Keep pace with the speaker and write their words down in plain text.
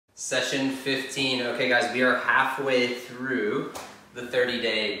Session 15. Okay guys, we are halfway through the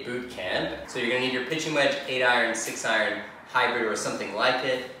 30-day boot camp. So you're gonna need your pitching wedge, 8-iron, 6-iron, hybrid or something like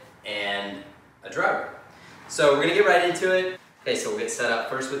it, and a driver. So we're gonna get right into it. Okay, so we'll get set up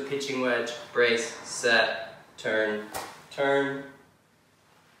first with pitching wedge, brace, set, turn, turn,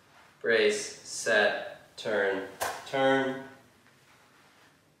 brace, set, turn, turn,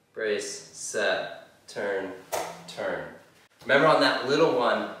 brace, set, turn, turn. Remember on that little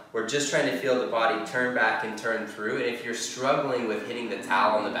one, we're just trying to feel the body turn back and turn through. And if you're struggling with hitting the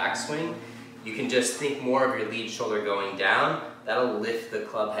towel on the backswing, you can just think more of your lead shoulder going down. That'll lift the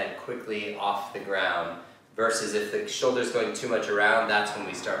club head quickly off the ground. Versus if the shoulder's going too much around, that's when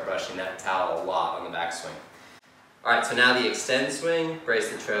we start brushing that towel a lot on the backswing. All right, so now the extend swing, brace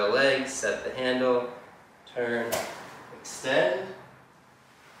the trail leg, set the handle, turn, extend,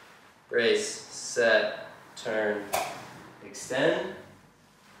 brace, set, turn, extend,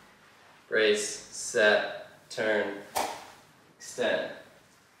 brace, set, turn, extend.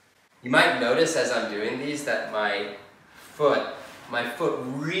 You might notice as I'm doing these that my foot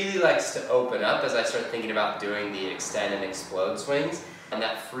really likes to open up as I start thinking about doing the extend and explode swings, and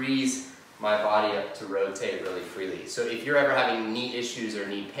that frees my body up to rotate really freely. So if you're ever having knee issues or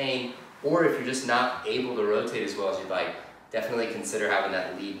knee pain, or if you're just not able to rotate as well as you'd like, definitely consider having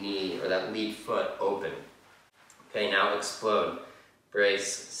that lead knee or that lead foot open. Okay, now explode. Brace,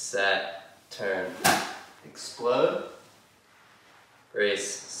 set, turn, explode. Brace,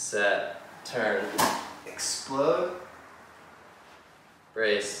 set, turn, explode.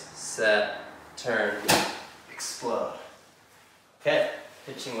 Brace, set, turn, explode. Okay,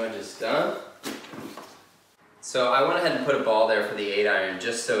 pitching wedge is done. So I went ahead and put a ball there for the 8-iron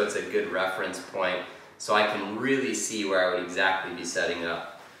just so it's a good reference point so I can really see where I would exactly be setting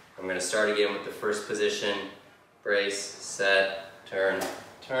up. I'm going to start again with the first position. Brace, set, turn,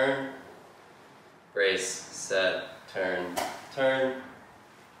 turn. Brace, set, turn, turn.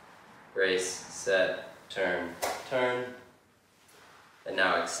 Brace, set, turn, turn. And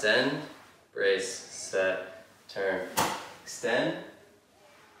now extend. Brace, set, turn, extend.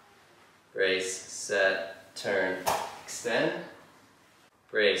 Brace, set, turn, extend.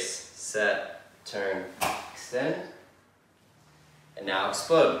 Brace, set, turn, extend. And now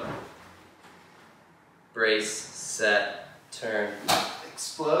explode. Brace, set, turn,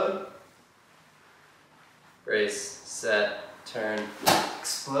 explode. Brace, set, turn,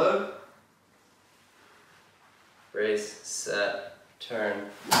 explode. Brace, set, turn,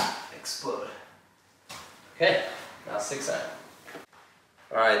 explode. Okay, now 6-iron.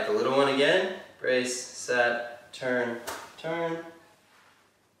 All right, the little one again. Brace, set, turn, turn.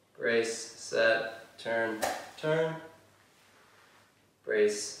 Brace, set, turn, turn.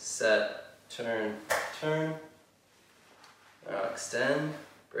 Brace, set, turn, turn. Now extend.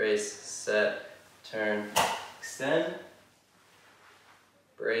 Brace, set, turn, extend.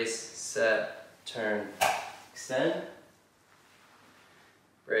 Brace, set, turn, extend.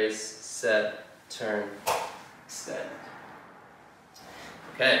 Brace, set, turn, extend.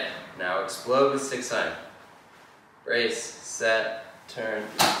 Okay, now explode with 6-iron. Brace, set, turn,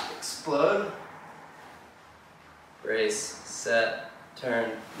 explode. Brace, set,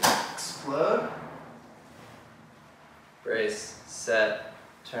 turn, explode. Brace, set,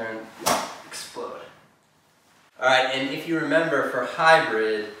 turn, explode. All right, and if you remember for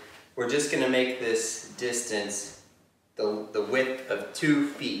hybrid, we're just gonna make this distance the width of 2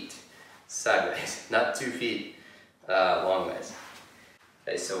 feet sideways, not 2 feet long ways.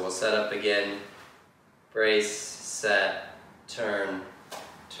 Okay, so we'll set up again. Brace, set, turn,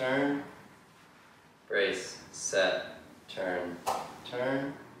 turn. Brace, set, turn,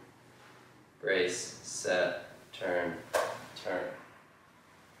 turn. Brace, set, turn, turn.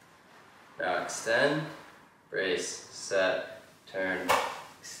 Now extend. Brace, set, turn,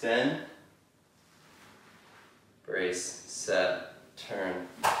 extend. Brace, set, turn,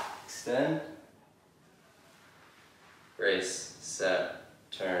 extend. Brace, set,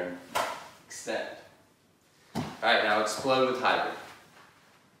 turn, extend. All right, now explode with hybrid.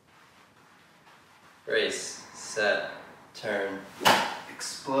 Brace, set, turn,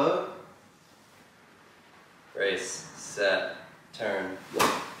 explode. Brace, set, turn,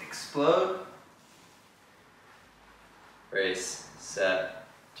 explode. Brace, set,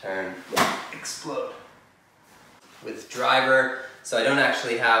 turn, explode. With driver, so I don't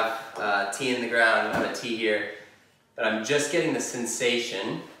actually have a tee in the ground, I have a tee here, but I'm just getting the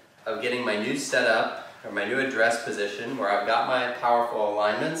sensation of getting my new setup, or my new address position, where I've got my powerful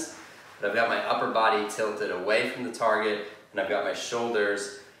alignments, but I've got my upper body tilted away from the target, and I've got my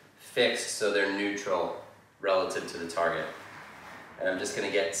shoulders fixed so they're neutral relative to the target. And I'm just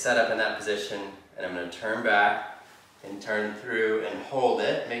gonna get set up in that position, and I'm gonna turn back and turn through and hold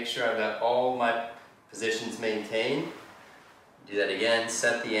it. Make sure I've got all my positions maintained. Do that again,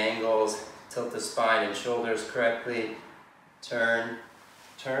 set the angles, tilt the spine and shoulders correctly. Turn,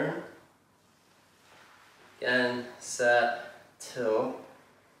 turn. Again, set, tilt,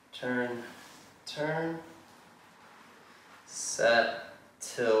 turn, turn. Set,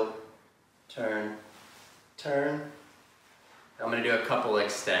 tilt, turn, turn. I'm going to do a couple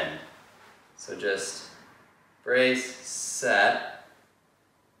extend. So just brace, set,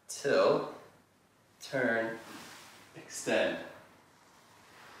 tilt, turn, extend.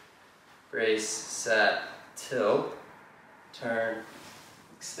 Brace, set, tilt, turn,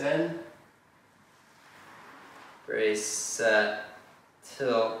 extend. Brace, set,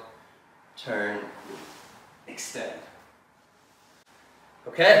 tilt, turn, extend.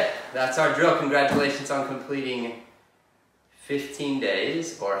 Okay, that's our drill. Congratulations on completing 15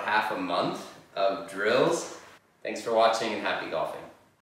 days or half a month of drills. Thanks for watching and happy golfing.